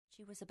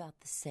she was about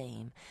the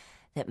same,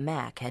 that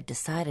Mac had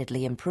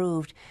decidedly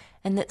improved,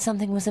 and that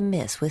something was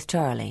amiss with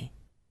Charlie.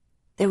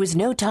 There was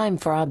no time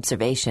for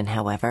observation,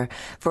 however,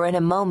 for in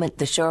a moment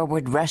the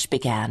shoreward rush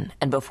began,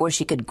 and before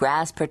she could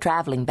grasp her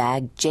traveling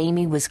bag,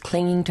 Jamie was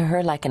clinging to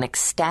her like an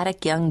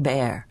ecstatic young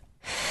bear.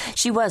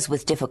 She was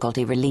with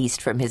difficulty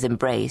released from his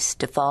embrace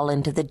to fall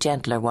into the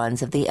gentler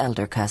ones of the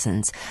elder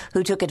cousins,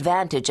 who took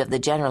advantage of the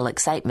general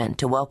excitement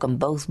to welcome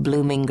both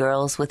blooming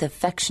girls with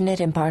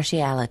affectionate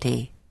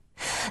impartiality.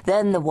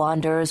 Then the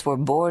wanderers were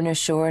borne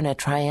ashore in a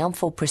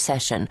triumphal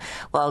procession,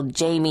 while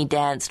Jamie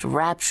danced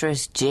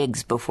rapturous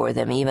jigs before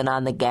them even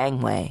on the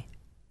gangway.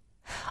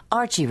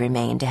 Archie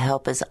remained to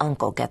help his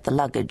uncle get the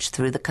luggage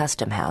through the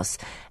custom-house,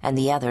 and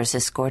the others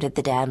escorted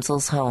the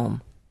damsels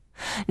home.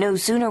 No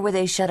sooner were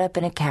they shut up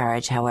in a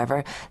carriage,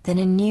 however, than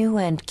a new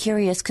and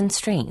curious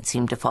constraint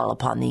seemed to fall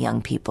upon the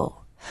young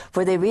people,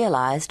 for they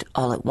realized,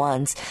 all at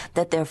once,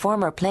 that their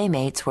former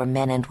playmates were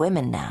men and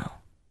women now.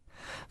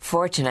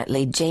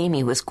 Fortunately,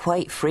 Jamie was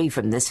quite free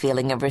from this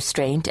feeling of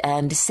restraint,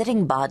 and,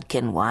 sitting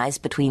bodkin-wise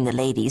between the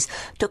ladies,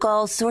 took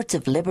all sorts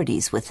of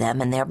liberties with them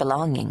and their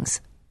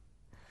belongings.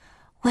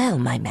 "Well,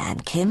 my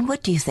mankin,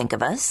 what do you think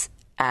of us?"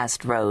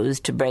 asked Rose,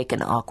 to break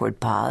an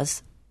awkward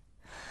pause.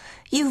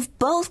 "You've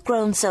both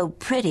grown so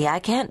pretty I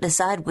can't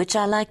decide which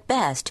I like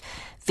best.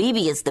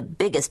 Phoebe is the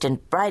biggest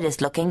and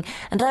brightest looking,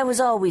 and I was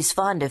always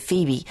fond of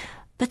Phoebe.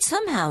 But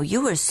somehow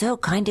you are so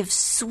kind of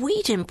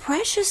sweet and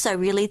precious I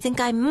really think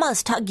I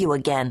must hug you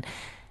again."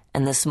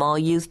 And the small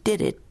youth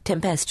did it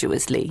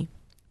tempestuously.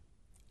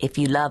 "If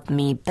you love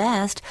me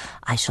best,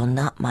 I shall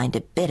not mind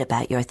a bit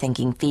about your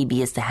thinking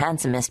Phoebe is the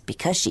handsomest,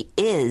 because she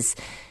is.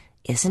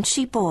 Isn't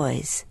she,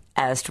 boys?"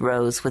 asked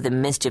Rose with a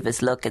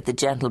mischievous look at the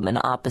gentleman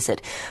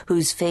opposite,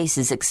 whose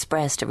faces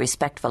expressed a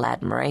respectful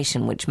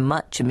admiration which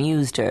much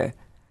amused her.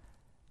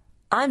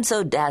 "I'm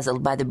so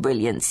dazzled by the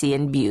brilliancy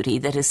and beauty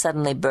that has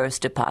suddenly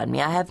burst upon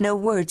me, I have no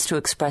words to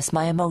express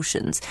my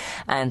emotions,"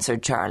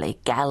 answered Charlie,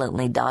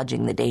 gallantly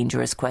dodging the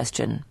dangerous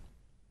question.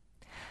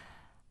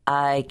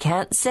 "I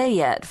can't say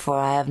yet, for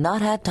I have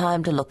not had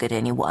time to look at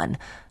anyone.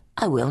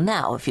 I will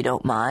now, if you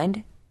don't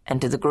mind." And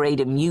to the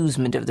great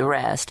amusement of the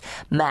rest,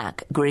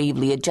 Mac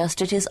gravely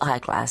adjusted his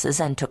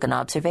eyeglasses and took an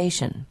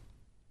observation.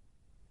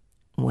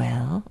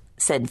 "Well,"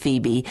 said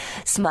Phoebe,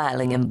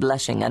 smiling and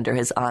blushing under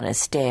his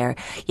honest stare,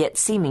 yet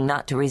seeming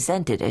not to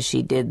resent it as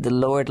she did the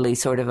lordly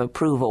sort of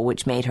approval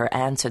which made her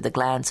answer the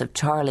glance of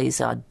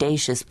Charlie's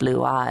audacious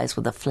blue eyes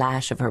with a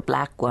flash of her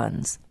black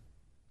ones.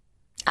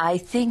 "I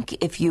think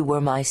if you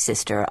were my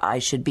sister I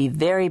should be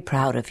very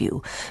proud of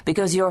you,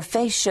 because your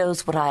face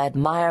shows what I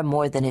admire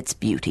more than its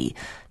beauty,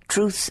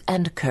 truth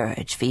and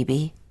courage,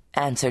 Phoebe,"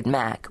 answered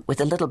Mac,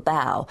 with a little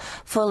bow,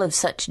 full of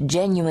such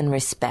genuine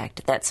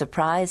respect that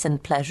surprise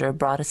and pleasure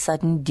brought a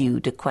sudden dew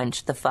to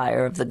quench the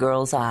fire of the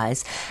girl's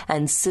eyes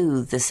and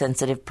soothe the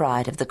sensitive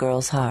pride of the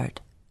girl's heart.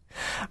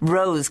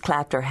 Rose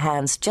clapped her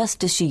hands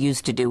just as she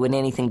used to do when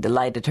anything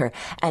delighted her,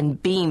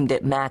 and beamed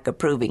at Mac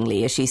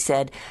approvingly as she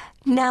said,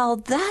 "Now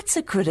that's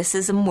a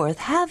criticism worth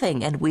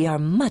having, and we are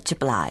much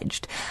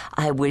obliged.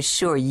 I was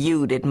sure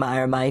you'd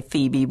admire my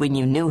Phoebe when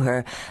you knew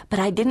her, but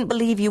I didn't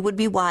believe you would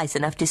be wise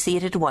enough to see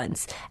it at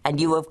once, and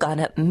you have gone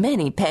up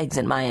many pegs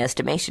in my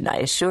estimation, I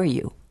assure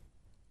you."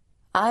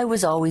 "I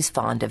was always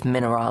fond of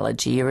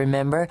mineralogy, you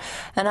remember,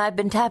 and I've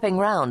been tapping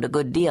round a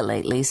good deal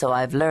lately, so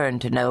I've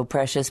learned to know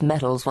precious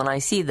metals when I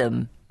see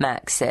them,"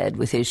 Mac said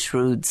with his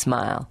shrewd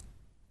smile.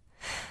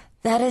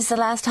 "That is the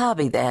last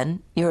hobby,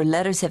 then? Your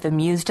letters have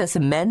amused us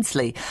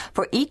immensely,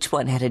 for each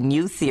one had a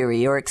new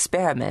theory or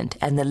experiment,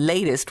 and the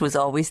latest was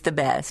always the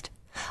best.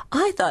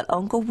 I thought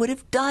Uncle would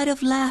have died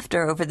of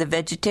laughter over the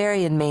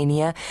vegetarian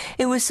mania.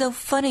 It was so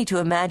funny to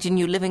imagine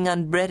you living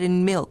on bread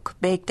and milk,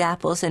 baked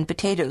apples, and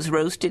potatoes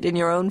roasted in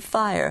your own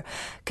fire,"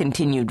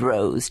 continued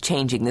Rose,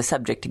 changing the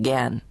subject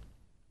again.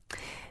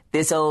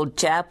 "This old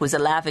chap was a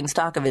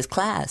laughing-stock of his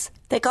class.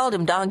 They called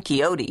him Don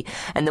Quixote,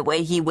 and the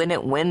way he went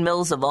at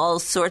windmills of all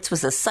sorts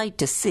was a sight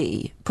to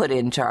see," put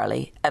in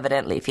Charlie,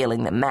 evidently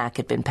feeling that Mac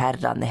had been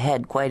patted on the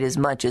head quite as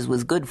much as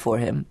was good for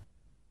him.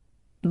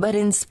 "But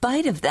in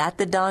spite of that,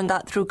 the Don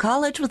got through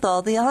college with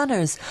all the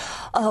honors.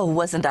 Oh,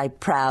 wasn't I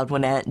proud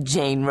when Aunt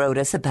Jane wrote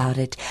us about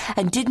it?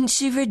 And didn't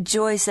she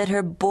rejoice that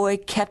her boy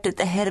kept at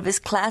the head of his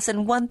class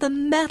and won the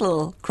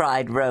medal?"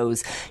 cried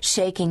Rose,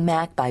 shaking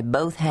Mac by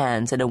both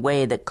hands in a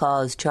way that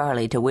caused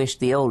Charlie to wish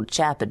the old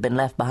chap had been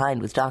left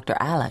behind with Dr.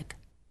 Alcott.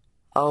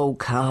 "Oh,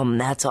 come,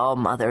 that's all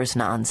Mother's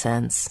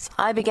nonsense.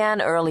 I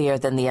began earlier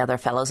than the other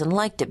fellows and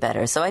liked it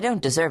better, so I don't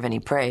deserve any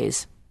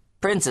praise.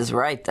 Prince is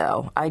right,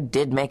 though. I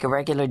did make a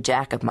regular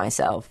jack of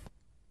myself.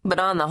 But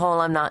on the whole,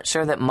 I'm not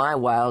sure that my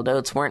wild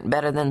oats weren't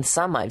better than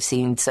some I've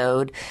seen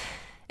sowed.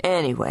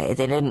 Anyway,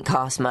 they didn't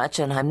cost much,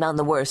 and I'm none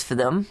the worse for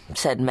them,"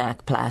 said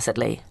Mac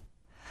placidly.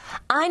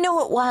 "I know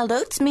what wild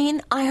oats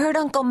mean. I heard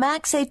Uncle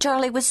Mac say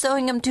Charlie was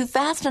sowing 'em too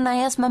fast, and I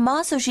asked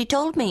Mamma, so she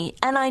told me.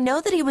 And I know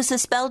that he was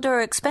suspelled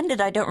or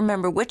expended, I don't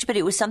remember which, but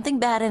it was something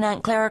bad, and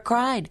Aunt Clara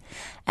cried,"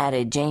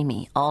 added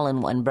Jamie, all in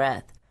one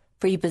breath,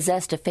 for he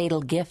possessed a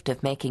fatal gift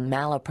of making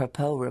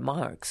malapropos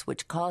remarks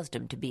which caused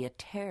him to be a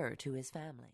terror to his family.